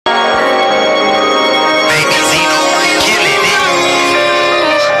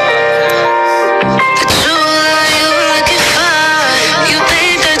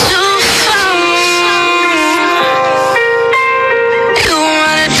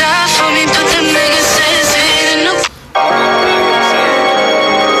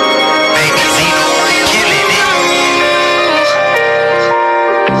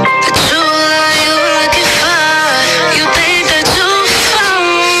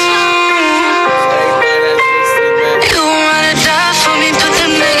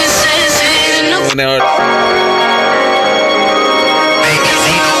doing that.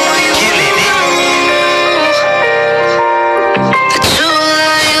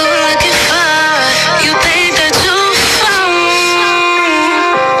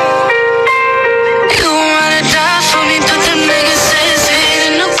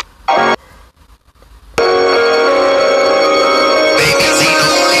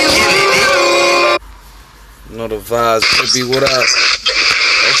 Know the vibes. Baby, what up?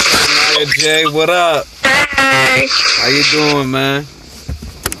 Miyahj, Jay, what up? Hey. How you doing, man?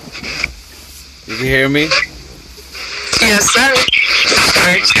 You can hear me? Yes, sir.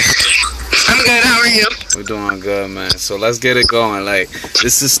 I'm good. How are you? We're doing good, man. So let's get it going. Like,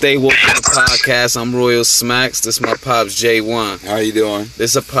 this is Stay Woke Podcast. I'm Royal Smacks. This is my pops, J1. How you doing?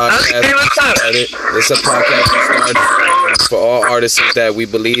 This is a podcast. Okay, what's up? This is a podcast we started for all artists that we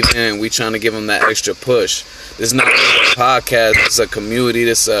believe in. We trying to give them that extra push. This is not a podcast. This is a community.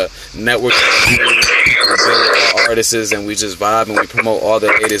 This is a network. We build all artists and we just vibe and we promote all the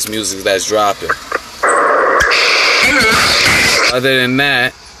latest music that's dropping. Other than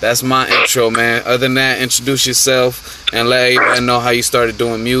that, that's my intro, man. Other than that, introduce yourself and let everybody know how you started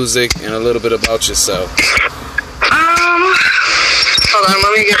doing music and a little bit about yourself. Hold on,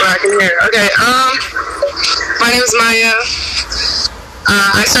 let me get back in here. Okay, my name is Maya.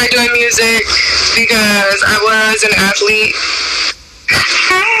 I started doing music because I was an athlete.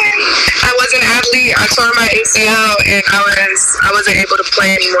 I tore my ACL and I wasn't able to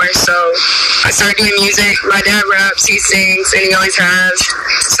play anymore, so I started doing music. My dad raps, he sings, and he always has.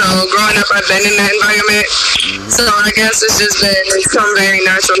 So growing up, I've been in that environment. So I guess it's come very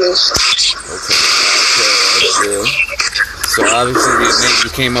naturally. Okay. So obviously you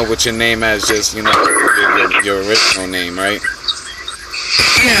came up with your name as just, you know, your original name, right?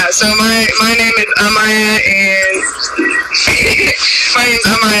 Yeah, so my name is Amaya, and my name's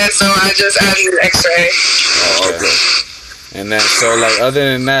Amaya, so I just added an extra A. Oh, okay. And then, so, like, other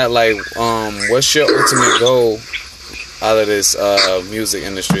than that, like, what's your ultimate goal out of this music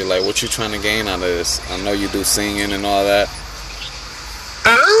industry? Like, what you trying to gain out of this? I know you do singing and all that.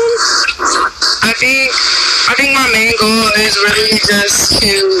 I think my main goal is really just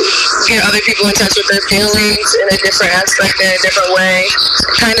to get other people in touch with their feelings in a different aspect, in a different way,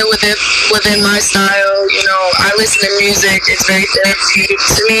 kind of within my style. You know, I listen to music; it's very therapeutic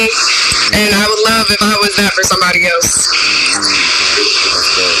to me, and I would love if I was that for somebody else.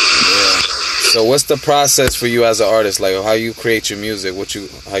 That's dope. Yeah. So, what's the process for you as an artist? Like, how you create your music?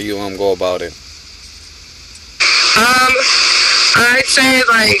 How you go about it? I'd say,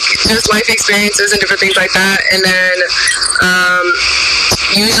 like, just life experiences and different things like that. And then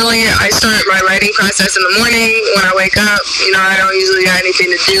usually I start my writing process in the morning when I wake up. You know, I don't usually have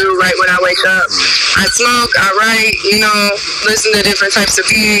anything to do right when I wake up. I smoke, I write, you know, listen to different types of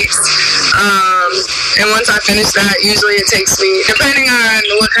beats. And once I finish that, usually it takes me, depending on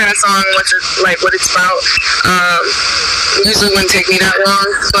what kind of song, what it's about, usually wouldn't take me that long.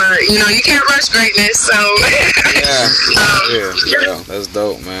 But, you know, you can't rush greatness, so... Yeah, that's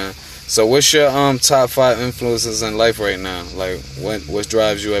dope, man. So what's your top 5 influences in life right now? Like, what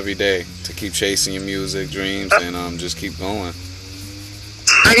drives you every day to keep chasing your music dreams and just keep going?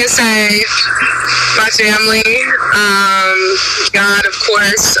 I can say my family, God, of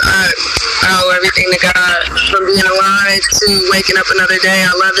course. I owe everything to God, from being alive to waking up another day.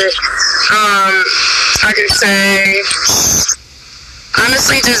 I love it. I can say,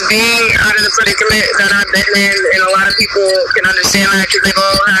 honestly, just being out of the predicament that I've been in, and a lot of people can understand that because they've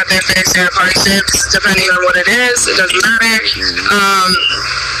all had their fair share of hardships, depending on what it is. It doesn't matter.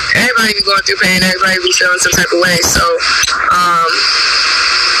 Everybody be going through pain. Everybody be feeling some type of way. So,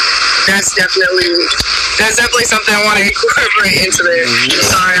 that's definitely something I want to incorporate into there.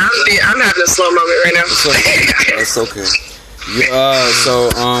 Sorry, I'm having a slow moment right now. That's okay. So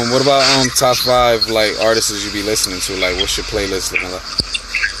what about top 5 like artists you be listening to? Like, what's your playlist looking like?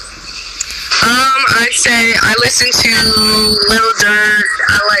 I'd say I listen to Lil Durk.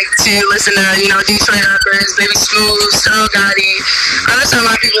 I like to listen to, you know, Detroit rappers, Baby Smooth, Sterl Gotti. I listen to a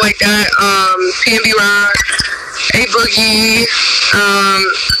lot of people like that. P&B Rock, A Boogie.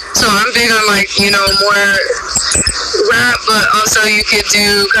 So I'm big on, like, you know, more rap, but also you could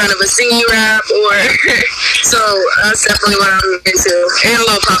do kind of a singing rap, or so that's definitely what I'm into. And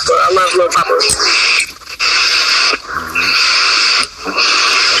Lil Papa. I love Lil Papa.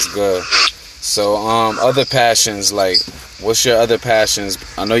 That's good. So other passions, like, what's your other passions?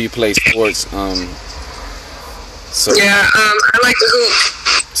 I know you play sports. So yeah, I like to hoop.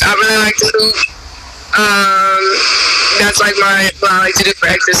 I really like to hoop. That's like what I like to do for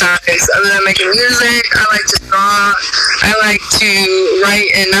exercise. Other than making music, I like to draw. I like to write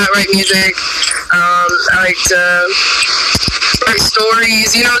and not write music. I like to write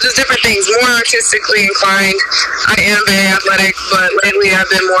stories, just different things. More artistically inclined. I am very athletic, but lately I've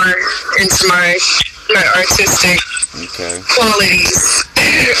been more into my artistic qualities.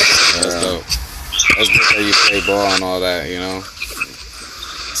 That's dope. That's good that you play ball and all that,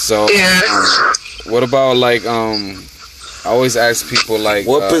 So, what about like I always ask people like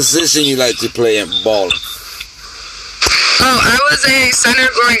what position you like to play in ball? Oh, I was a center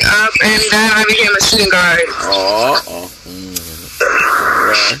growing up, and then I became a shooting guard.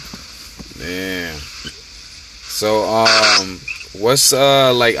 Damn. So, what's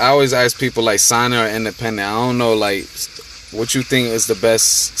like? I always ask people like signing or independent. I don't know, like, what you think is the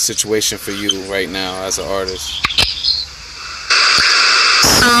best situation for you right now as an artist?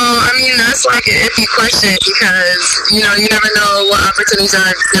 So, I mean, that's like an iffy question because, you never know what opportunities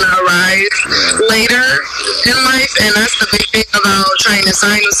are going to arise later in life. And that's the big thing about trying to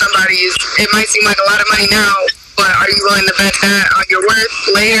sign with somebody is it might seem like a lot of money now, but are you willing to bet that on your worth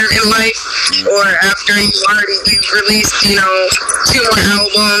later in life or after you've released, 2 more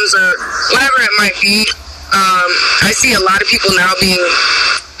albums or whatever it might be? I see a lot of people now being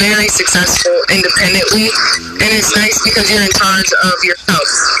very successful independently, and it's nice because you're in charge of yourself.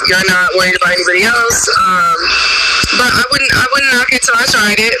 You're not worried about anybody else. But I wouldn't knock it till I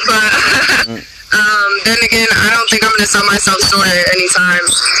tried it. But then again, I don't think I'm gonna sell myself short at any time.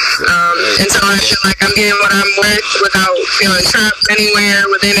 Until I feel like I'm getting what I'm worth without feeling trapped anywhere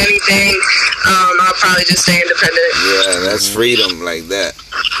within anything. I'll probably just stay independent. Yeah, that's freedom like that.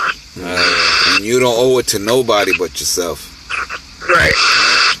 And you don't owe it to nobody but yourself. Right.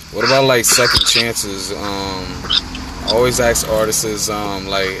 What about like second chances? I always ask artists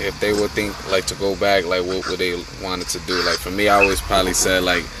like if they would think like to go back, like what would they wanted to do? Like for me, I always probably said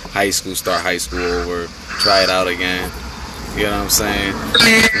like start high school over, try it out again. You know what I'm saying?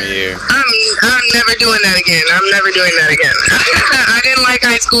 I'm never doing that again. I didn't like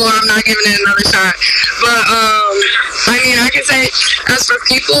high school. I'm not giving it another shot. But I mean, I can say as for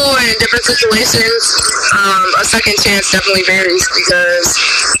people in different situations, a second chance definitely varies because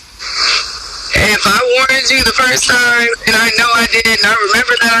if I warned you the first time and I know I did and I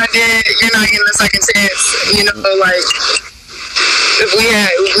remember that I did, you're not getting a second chance. Like if we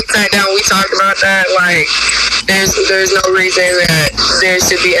sat down, we talked about that. Like there's no reason that there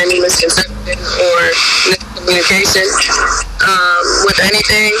should be any misconception or miscommunication with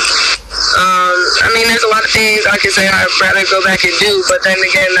anything. I mean, there's a lot of things I could say I'd rather go back and do, but then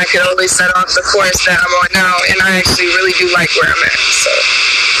again, that could always set off the course that I'm on now, and I actually really do like where I'm at.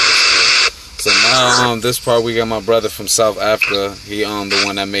 So now, this part we got my brother from South Africa. He the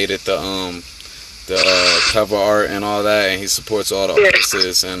one that made it the cover art and all that, and he supports all the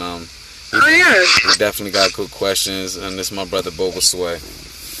artists. And he definitely got good questions. And this is my brother Boba Sway.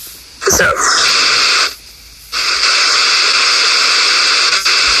 What's up?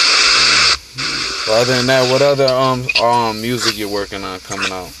 Other than that, what other music you're working on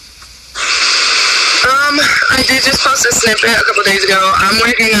coming out? I did just post a snippet a couple days ago. I'm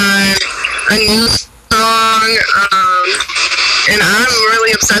working on a new song, and I'm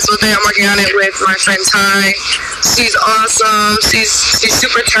really obsessed with it. I'm working on it with my friend Ty. She's awesome. She's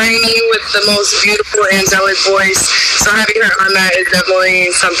super tiny with the most beautiful angelic voice. So having her on that is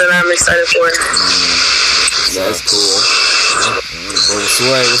definitely something I'm excited for. That's cool. Brother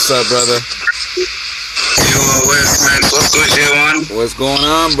Sway, what's up, brother? Yo, West, man. What's good, J1? What's going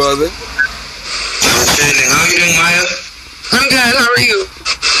on, brother? I'm chilling. How you doing, Maya? I'm good. How are you?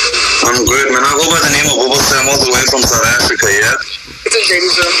 I'm good, man. I go by the name of Bobo Sway. I'm all the way from South Africa, yeah? It's in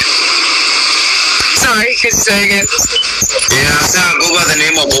Janesville. Sorry, could you say again? Yeah, I said I go by the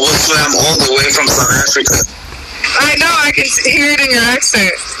name of Bobo Sway. I'm all the way from South Africa. I know. I can hear it in your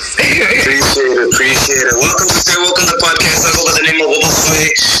accent. Appreciate it. Welcome to the podcast. I go by the name of Bobo Sway.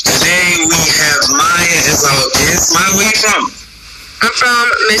 Today we have Maya as our guest. Maya, where you from? I'm from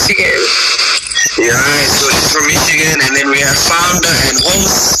Michigan. Yeah, right. So she's from Michigan, and then we have founder and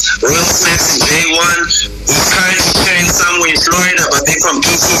host Real Snacks and J1, who's currently sharing somewhere in Florida, but they're from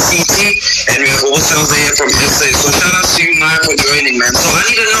PCCT, and we have Wholesale here from SA. So shout out to you, Maya, for joining, man. So I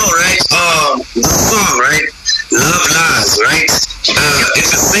need to know, right? The song, right? Love Lies, right? Is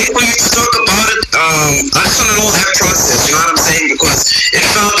it safe for you to talk about it? I just want to know that process. You know what I'm saying? Because it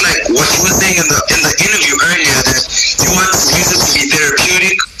felt like what you were saying in the interview earlier that you want music to be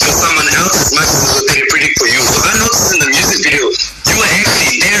therapeutic for someone else as much as it was therapeutic for you. So I noticed in the music video you were actually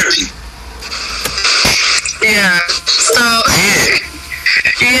in therapy. Yeah.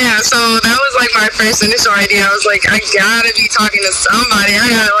 So that was like my first initial idea. I was like, I gotta be talking to somebody. I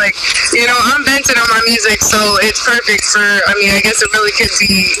gotta like, you know, I'm venting on my music, so it's perfect for. I mean, I guess it really could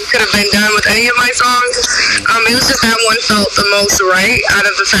have been done with any of my songs. It was just that one felt the most right out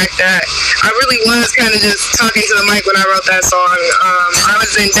of the fact that I really was kind of just talking to the mic when I wrote that song. I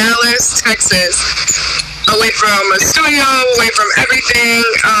was in Dallas, Texas, away from a studio, away from everything.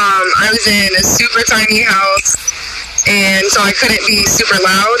 I was in a super tiny house, and so I couldn't be super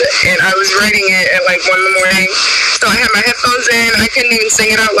loud, and I was writing it at like 1 in the morning. So I had my headphones in, I couldn't even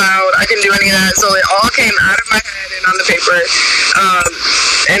sing it out loud, I couldn't do any of that, so it all came out of my head and on the paper.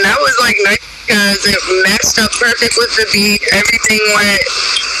 And that was like nice because it matched up perfect with the beat. Everything went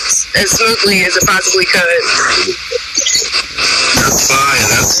as smoothly as it possibly could. That's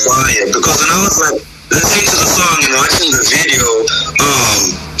fire, because when I was like listening to the song and watching the video,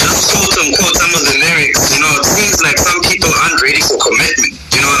 just quote unquote some of the lyrics, you know, it seems like some people aren't ready for commitment,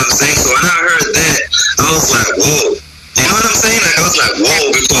 you know what I'm saying? So when I heard that, I was like, whoa, you know what I'm saying? Like, I was like,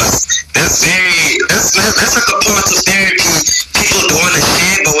 whoa, because that's like a part of therapy people don't want to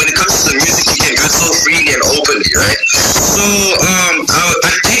share, but when it comes to the music, you can do it so freely and openly, right? So,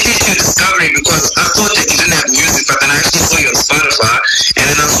 I did get your discovery because I thought that you didn't have music, but then I actually saw you on Spotify, and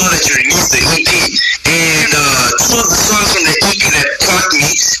then I saw that you released the EP, and two of the songs from the EP that caught me,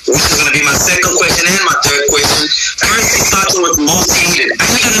 which is going to be my second question and my third question. First, starting with Most Hated. I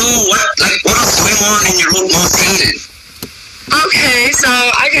need to know what was going on in your wrote Most Hated. Okay, so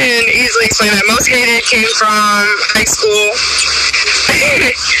I can easily explain that. Most Hated came from high school.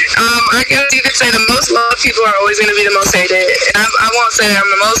 I guess you could say the most loved people are always going to be the most hated. I won't say I'm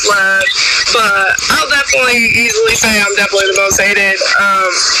the most loved, but I'll definitely easily say I'm definitely the most hated.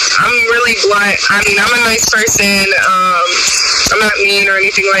 I'm really blunt. I mean, I'm a nice person. I'm not mean or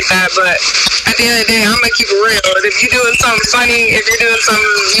anything like that, but at the end of the day, I'm going to keep it real. And if you're doing something funny, if you're doing some,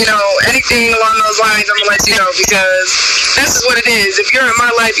 you know, anything along those lines, I'm going to let you know, because that's just what it is. If you're in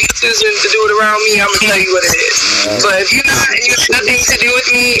my life, you're choosing to do it around me, I'm going to tell you what it is. But if you're not, and you have nothing to do with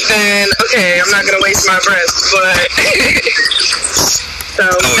me, then okay, I'm not going to waste my breath. But so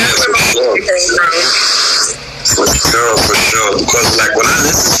that's where my music came from. For sure. Because like when I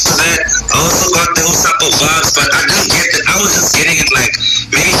listened to that, I also got those type of vibes, but I didn't get it. I was just getting it like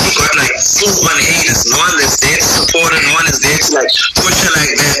maybe she got like full on haters. No one is there to support her, no one is there to like push her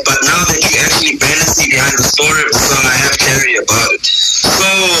like that. But now that you actually balance behind the story of the song, I have clarity about it. So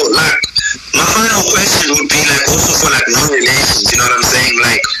like my final question would be like also for like no relations, you know what I'm saying?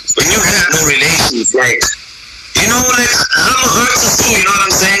 Like when you have no relations, like, you know, like, I'm an artist too, you know what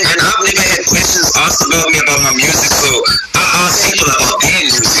I'm saying? And I've never had questions asked about me about my music, so I ask people about their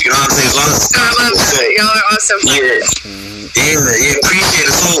music, you know what I'm saying? As long as I love that. Y'all are awesome. Yeah, appreciate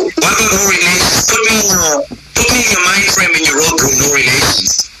it. So, what about no relations? Put me in your mind frame when you wrote No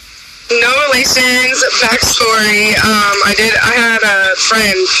Relations. No relations, backstory. I had a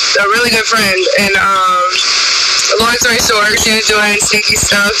friend, a really good friend, and long story short, she was doing sneaky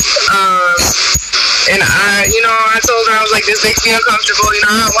stuff. And I told her, I was like, this makes me uncomfortable, you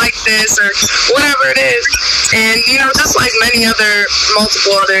know, I don't like this, or whatever it is. And, you know, just like many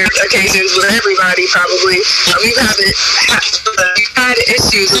multiple other occasions with everybody probably, we've had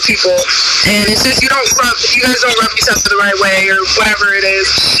issues with people, and it's just, you guys don't rub each other the right way, or whatever it is.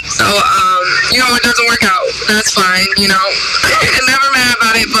 So, you know, it doesn't work out. That's fine, you know. Never mad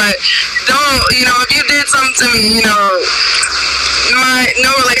about it, but don't, you know, if you did something to me, you know, my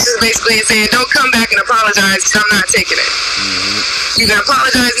no relations basically is saying don't come back and apologize because I'm not taking it. You can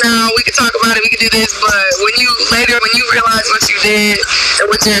apologize now, we can talk about it, we can do this, but when you realize what you did and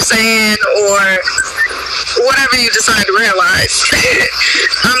what you're saying or whatever you decide to realize,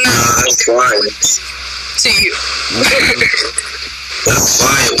 I'm not to you. That's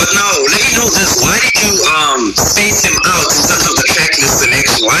fine. But now, let me know this. Why did you space him out in terms of the track list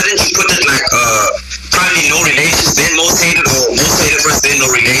selection? Why didn't you put it like probably No Relations, then Most Hated, or Most Hated first, then No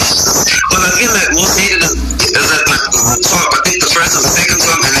Relations? Because I feel like Most Hated is at like the top. I think the first and the second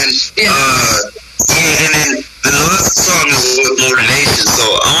song, and then and then the last song is with No Relations. So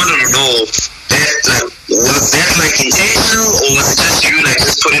I wanted to know that, like, was that like intentional, or was it just you like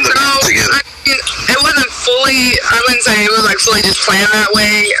just putting the band together? It wasn't fully, I wouldn't say it was like fully just planned that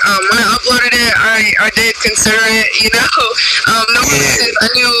way. When I uploaded it, I did consider it, you know. No Relations, I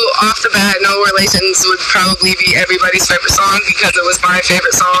knew off the bat No Relations would probably be everybody's favorite song because it was my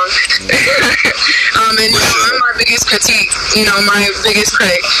favorite song. And you know, I'm my biggest critique, you know, my biggest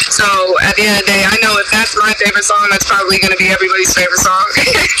critic. So at the end of the day, I know if that's my favorite song, that's probably going to be everybody's favorite song.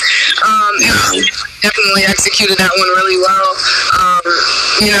 definitely executed that one really well.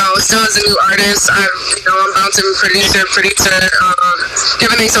 Still as a new artist, I'm bouncing producer, different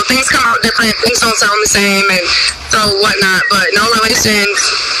things. So things come out different, things don't sound the same, and so whatnot. But No Relation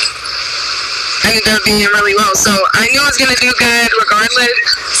ended up being really well. So I knew I was gonna do good regardless.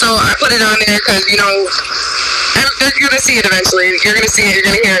 So I put it on there because you're gonna see it eventually. You're gonna see it. You're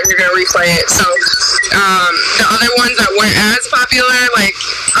gonna hear it. You're gonna replay it. So the other ones that weren't as popular, like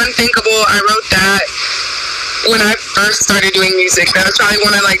Unthinkable, I wrote that when I first started doing music. That was probably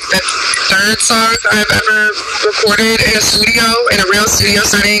one of like the third songs I've ever recorded in a studio, in a real studio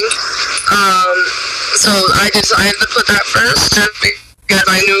setting. So I decided to put that first just because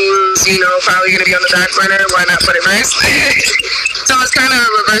I knew it was, probably going to be on the back burner. Why not put it first? So it's kind of a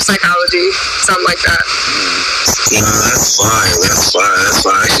reverse psychology, something like that. No, that's fine.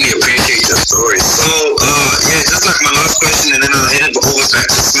 I actually appreciate your story. So, just like my last question, and then I'll hit it over back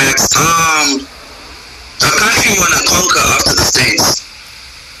to Smacks. A country you want to conquer after the States?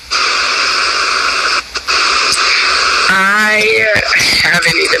 I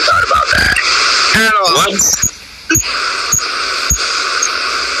haven't even thought about that at all. What?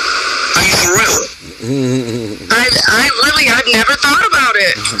 Are you for real? I've never thought about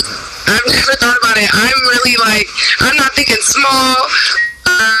it. I'm really like, I'm not thinking small.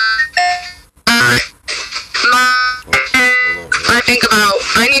 I think about,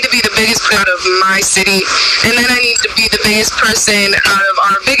 I need to be the biggest out of my city, and then I need to be the biggest person out of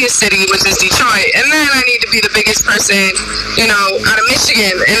our biggest city, which is Detroit, and then I need to be the biggest person, out of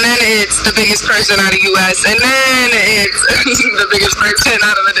Michigan, and then it's the biggest person out of US, and then it's the biggest person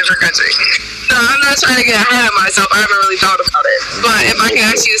out of a different country. So I'm not trying to get ahead of myself. I haven't really thought about it. But if I can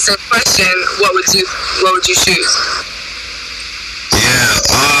ask you the same question, what would you choose? Yeah,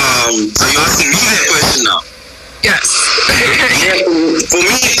 are you asking me that question now? Yes. For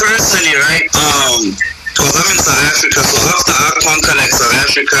me personally, right? Because I'm in South Africa, so after I conquer like South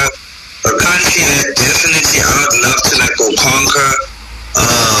Africa, a country that definitely I would love to like go conquer.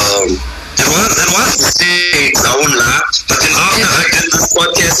 It was the States, I won't lie. But then after I did this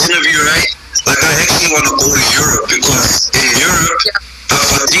podcast interview, right? Like I actually want to go to Europe because in Europe, I've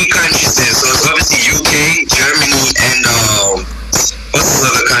got 3 countries there. So it's obviously UK, Germany, and what's this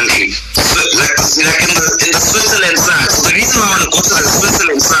other country? Like in the Switzerland side. So the reason why I want to go to the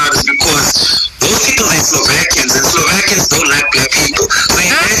Switzerland side is because those people are Slovakians, and Slovakians don't like black people. So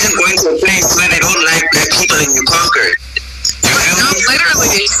imagine going to a place where they don't like black people and you conquer it. You feel me?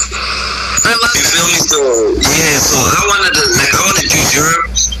 Literally. I love you feel me? So I want to do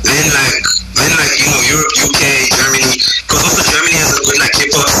Europe, then Europe, UK, Germany, because also Germany has a good like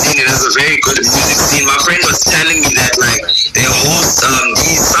hip hop scene. It has a very good music scene. My friend was telling me that like they host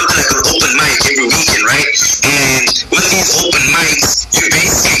something like an open mic every weekend, right? And with these open mics, you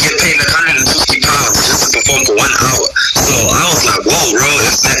basically get paid like £150 just to perform for 1 hour. So I was like, whoa, bro,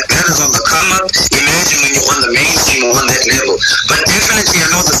 if that is on the come up, imagine when you're on the mainstream or on that level. But definitely, I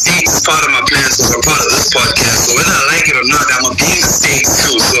know the States is part of my plans because I'm part of this podcast. So whether I like it or not, I'm gonna be in the States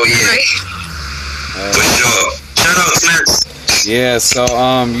too. So yeah. For sure. Shout out, Smacks. Yeah, so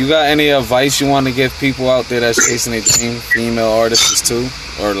you got any advice you want to give people out there that's chasing their dream, female artists too,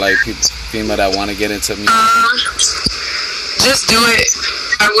 or like people, female that want to get into music? Just do it.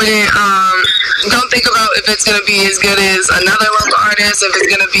 I wouldn't. Don't think about if it's gonna be as good as another local artist, if it's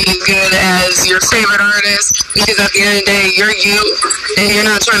gonna be as good as your favorite artist, because at the end of the day, you're you, and you're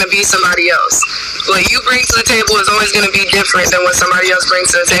not trying to be somebody else. What you bring to the table is always going to be different than what somebody else brings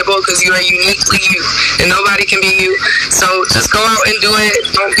to the table because you are uniquely you, and nobody can be you. So just go out and do it.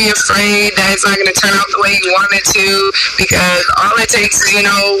 Don't be afraid that it's not going to turn out the way you want it to, because all it takes is,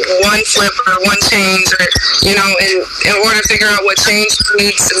 one flip or one change, or, in order to figure out what change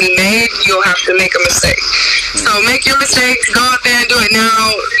needs to be made, you'll have to make a mistake. So make your mistakes, go out there and do it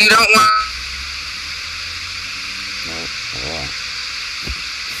now. You don't want...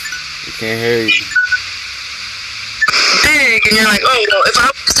 Can't hear you. Big, and you're like, oh, well, if I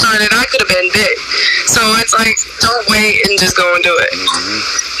started, I could have been big. So it's like, don't wait and just go and do it.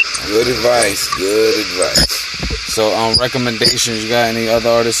 Mm-hmm. Good advice. So, recommendations, you got any other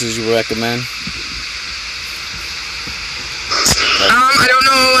artists you recommend? I don't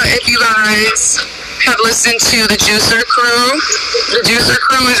know if you guys have listened to the Juicer Crew. The Juicer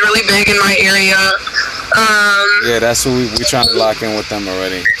Crew is really big in my area. Yeah, that's who we trying to lock in with them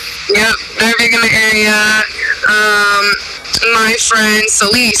already. Yep, they're big in the area. My friend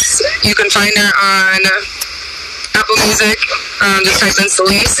Celise, you can find her on Apple Music. Just type in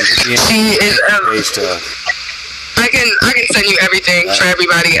Celise. Yeah. She is I can send you everything for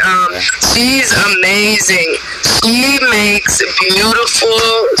everybody. She's amazing. She makes beautiful,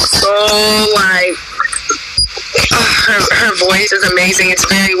 soul, like her voice is amazing. It's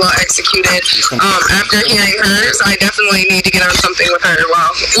very well executed. After hearing hers, I definitely need to get on something with her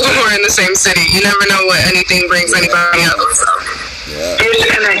while we're in the same city. You never know what anything brings anybody else. Yeah.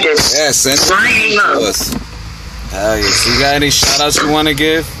 Disconnected. Yeah, send it to us. Hell yeah. So you got any shout outs you want to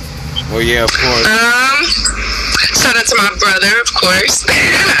give? Well, yeah, of course. Shout out to my brother, of course.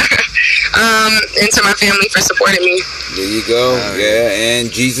 And to my family for supporting me. There you go. Yeah,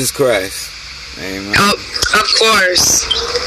 and Jesus Christ. Amen. Oh, of course.